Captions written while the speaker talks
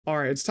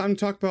Alright, it's time to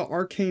talk about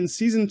Arcane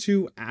Season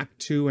 2, Act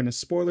 2 in a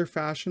spoiler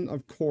fashion,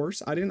 of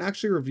course. I didn't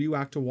actually review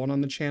Act 1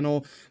 on the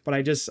channel, but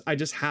I just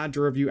had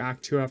to review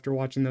Act 2 after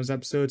watching those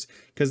episodes,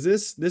 because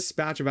this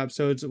batch of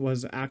episodes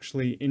was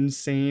actually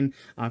insane,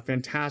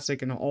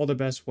 fantastic in all the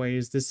best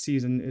ways. This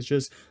season is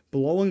just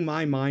blowing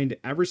my mind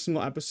every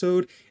single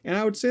episode, and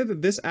I would say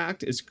that this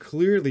act is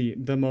clearly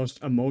the most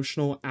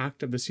emotional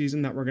act of the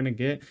season that we're going to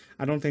get.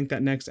 I don't think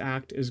that next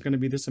act is going to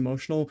be this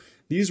emotional.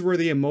 These were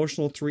the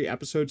emotional 3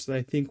 episodes that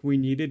I think we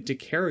needed to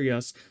carry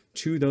us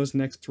to those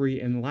next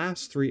 3 and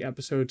last 3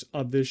 episodes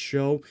of this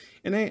show.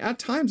 And at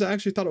times I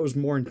actually thought it was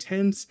more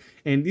intense,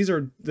 and these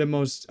are the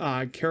most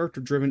character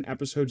driven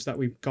episodes that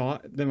we've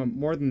got, them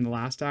more than the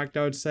last act,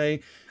 I would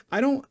say. I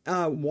don't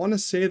want to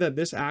say that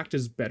this act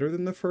is better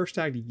than the first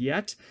act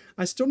yet.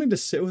 I still need to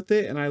sit with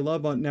it, and I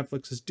love what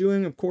Netflix is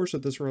doing, of course,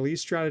 with this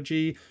release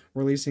strategy,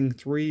 releasing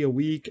 3 a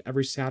week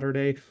every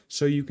Saturday,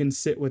 so you can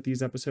sit with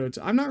these episodes.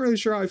 I'm not really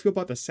sure how I feel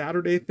about the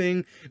Saturday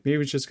thing.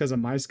 Maybe it's just because of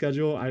my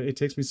schedule. It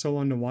takes me so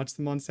long to watch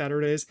them on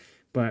Saturdays.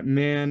 But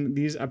man,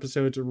 these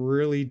episodes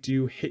really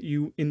do hit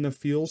you in the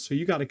feels, so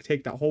you got to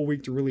take that whole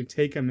week to really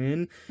take them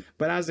in.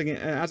 But as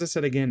I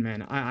said again,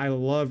 man, I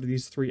loved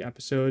these 3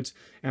 episodes,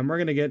 and we're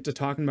gonna get to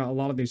talking about a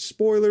lot of these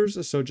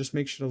spoilers. So just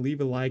make sure to leave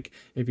a like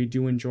if you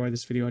do enjoy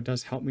this video. It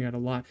does help me out a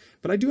lot.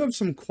 But I do have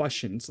some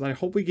questions that I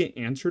hope we get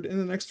answered in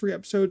the next 3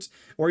 episodes,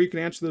 or you can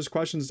answer those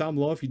questions down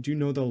below if you do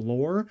know the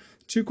lore.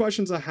 2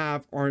 questions I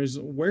have is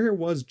where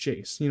was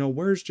Jace? You know,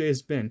 where's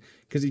Jace been?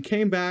 Because he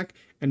came back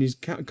and he's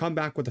come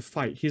back with a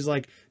fight. He's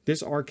like,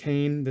 this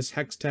arcane, this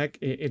hex tech,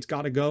 it's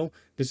got to go.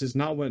 This is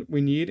not what we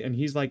need. And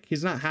he's like,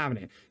 he's not having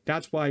it.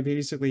 That's why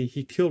basically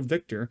he killed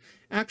Victor.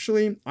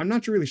 Actually, I'm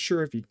not really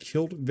sure if he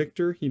killed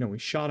Victor. You know, he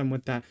shot him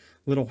with that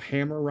little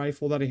hammer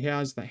rifle that he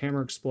has, the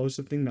hammer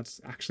explosive thing.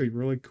 That's actually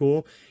really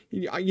cool.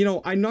 You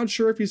know, I'm not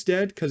sure if he's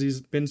dead because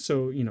he's been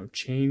so, you know,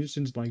 changed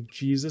into like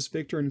Jesus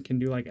Victor and can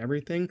do like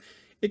everything.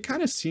 It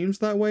kind of seems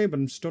that way, but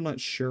I'm still not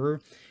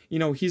sure. You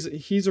know,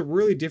 he's a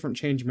really different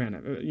changed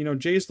man. You know,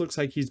 Jace looks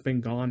like he's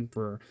been gone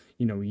for,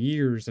 you know,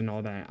 years and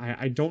all that.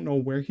 I don't know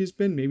where he's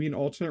been. Maybe an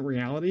alternate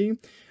reality.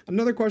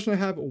 Another question I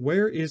have,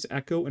 where is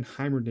Echo and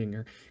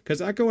Heimerdinger?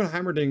 Because Echo and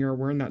Heimerdinger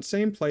were in that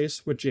same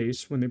place with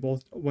Jace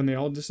when they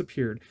all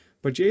disappeared.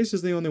 But Jace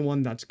is the only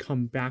one that's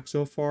come back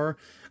so far.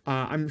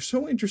 I'm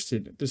so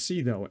interested to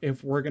see, though,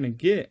 if we're going to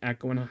get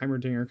Echo and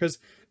Heimerdinger, because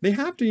they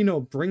have to, you know,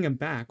 bring them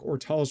back or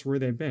tell us where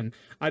they've been.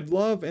 I'd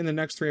love in the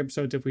next 3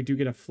 episodes if we do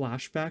get a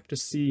flashback to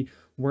see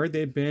where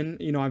they've been.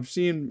 You know, I've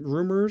seen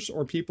rumors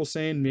or people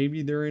saying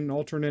maybe they're in an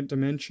alternate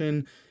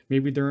dimension.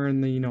 Maybe they're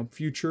in the, you know,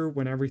 future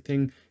when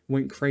everything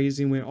went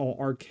crazy, went all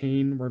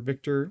arcane, where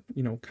Victor,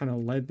 you know, kind of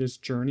led this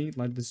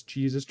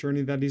Jesus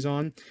journey that he's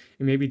on.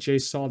 And maybe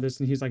Jace saw this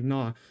and he's like,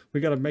 nah, we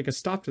got to make a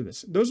stop to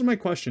this. Those are my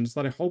questions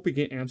that I hope we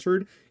get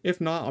answered. If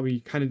not, I'll be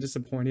kind of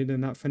disappointed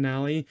in that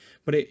finale.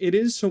 But it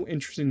is so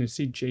interesting to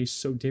see Jace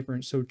so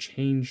different, so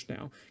changed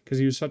now, because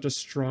he was such a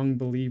strong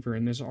believer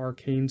in this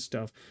arcane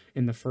stuff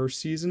in the first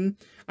season.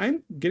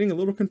 I'm getting a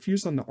little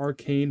confused on the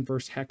arcane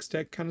versus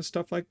hextech kind of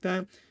stuff like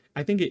that.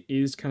 I think it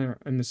is kind of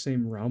in the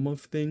same realm of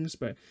things,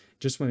 but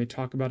just when they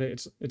talk about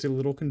it, it's a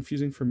little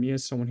confusing for me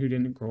as someone who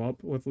didn't grow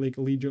up with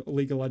League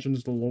of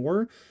Legends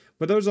lore.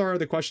 But those are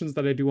the questions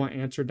that I do want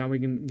answered. Now we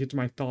can get to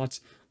my thoughts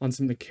on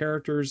some of the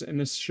characters in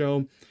this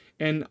show.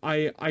 And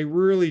I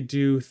really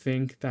do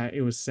think that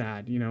it was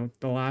sad, you know,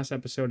 the last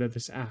episode of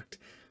this act.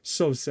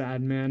 So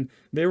sad, man.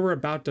 They were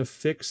about to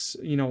fix,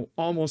 you know,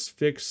 almost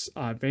fix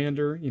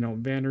Vander, you know,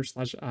 Vander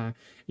slash,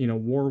 you know,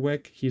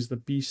 Warwick. He's the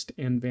Beast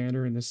and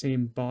Vander in the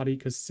same body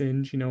because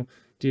Singe, you know,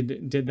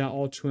 did that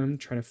all to him,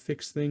 try to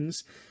fix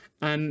things.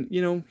 And,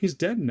 you know, he's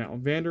dead now.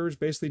 Vander is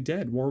basically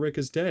dead. Warwick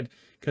is dead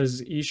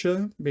because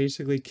Isha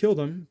basically killed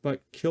him,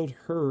 but killed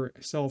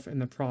herself in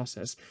the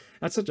process.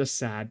 That's such a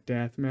sad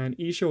death, man.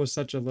 Isha was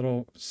such a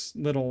little,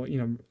 you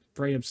know,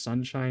 ray of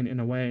sunshine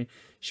in a way.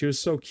 She was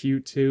so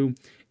cute too.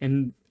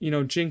 And, you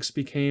know, Jinx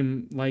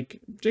became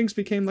like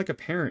a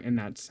parent in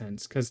that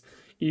sense, because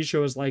Isha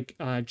was like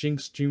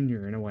Jinx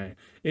Jr. in a way.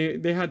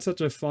 They had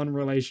such a fun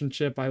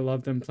relationship. I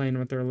love them playing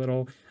with their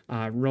little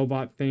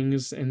robot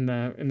things in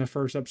the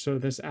first episode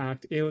of this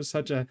act. It was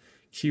such a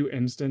cute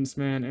instance,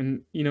 man.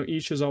 And, you know,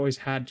 Isha's always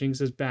had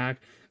Jinx's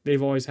back.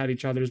 They've always had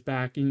each other's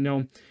back. You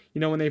know,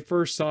 when they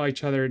first saw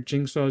each other,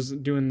 Jinx was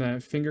doing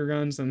the finger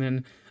guns, and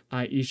then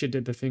Isha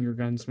did the finger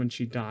guns when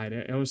she died.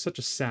 It was such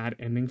a sad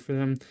ending for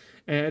them.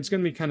 And it's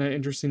going to be kind of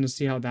interesting to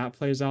see how that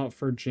plays out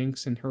for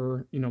Jinx and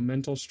her, you know,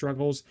 mental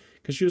struggles,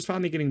 because she was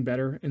finally getting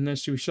better in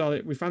this. We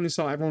finally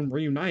saw everyone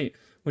reunite,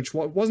 which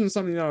wasn't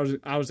something that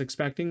I was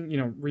expecting, you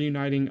know,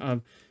 reuniting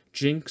of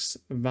Jinx,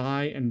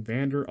 Vi, and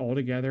Vander all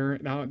together.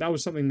 That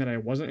was something that I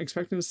wasn't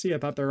expecting to see. I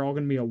thought they're all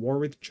going to be at war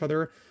with each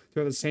other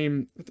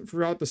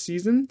throughout the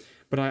season,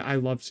 but I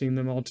love seeing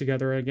them all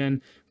together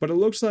again. But it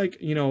looks like,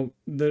 you know,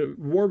 the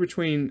war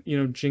between, you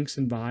know, Jinx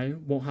and Vi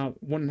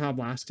wouldn't have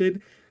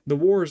lasted. The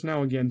war is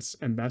now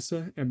against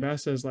Mbessa.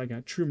 Mbessa is like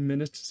a true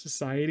menace to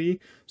society.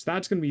 So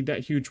that's going to be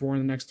that huge war in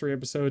the next 3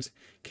 episodes.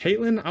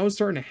 Caitlyn, I was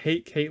starting to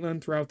hate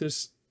Caitlyn throughout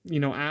this, you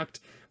know, act.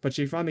 but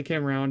she finally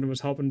came around and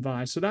was helping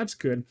Vi, so that's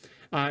good.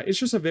 It's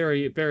just a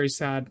very, very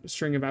sad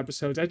string of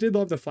episodes. I did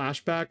love the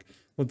flashback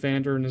with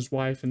Vander and his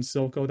wife and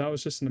Silco. That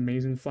was just an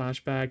amazing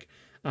flashback.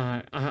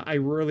 I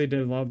really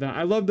did love that.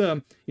 I love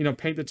the,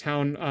 Paint the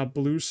Town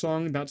Blue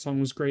song. That song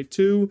was great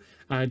too.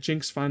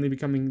 Jinx finally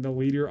becoming the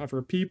leader of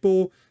her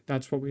people.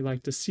 That's what we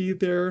like to see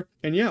there.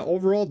 And yeah,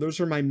 overall, those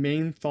are my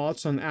main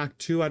thoughts on Act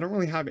 2. I don't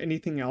really have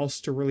anything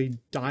else to really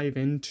dive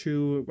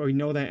into. We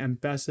know that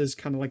Ambessa is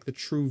kind of like the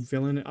true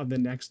villain of the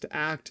next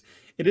act.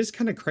 It is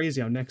kind of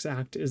crazy how next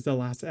act is the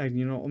last act.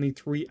 Only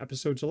 3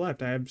 episodes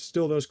left. I have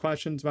still those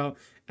questions about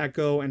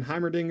Echo and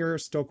Heimerdinger.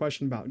 Still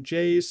question about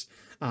Jace.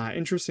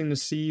 Interesting to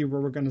see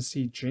where we're going to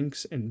see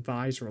Jinx and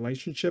Vi's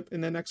relationship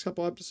in the next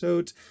couple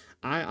episodes.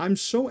 I'm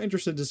so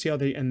interested to see how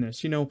they end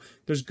this.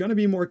 There's going to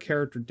be more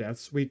character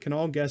deaths. We can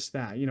all guess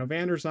that.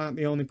 Vander's not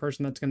the only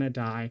person that's going to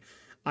die.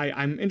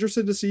 I'm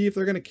interested to see if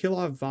they're going to kill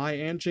off Vi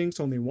and Jinx,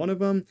 only one of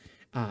them.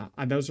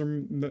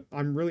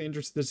 I'm really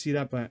interested to see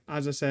that, but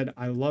as I said,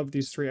 I love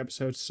these 3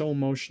 episodes, so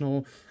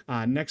emotional.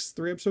 Next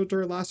 3 episodes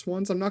are our last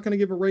ones. I'm not going to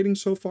give a rating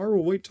so far.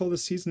 We'll wait till the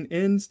season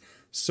ends.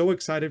 So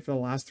excited for the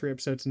last 3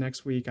 episodes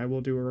next week. I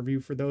will do a review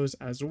for those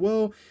as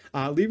well.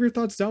 Leave your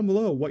thoughts down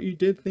below, what you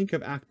did think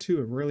of Act 2.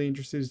 I'm really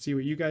interested to see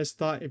what you guys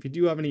thought. If you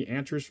do have any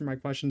answers for my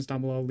questions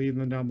down below, leave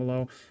them down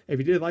below. If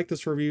you did like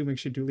this review, make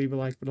sure to leave a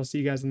like, but I'll see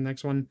you guys in the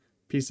next one.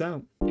 Peace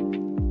out.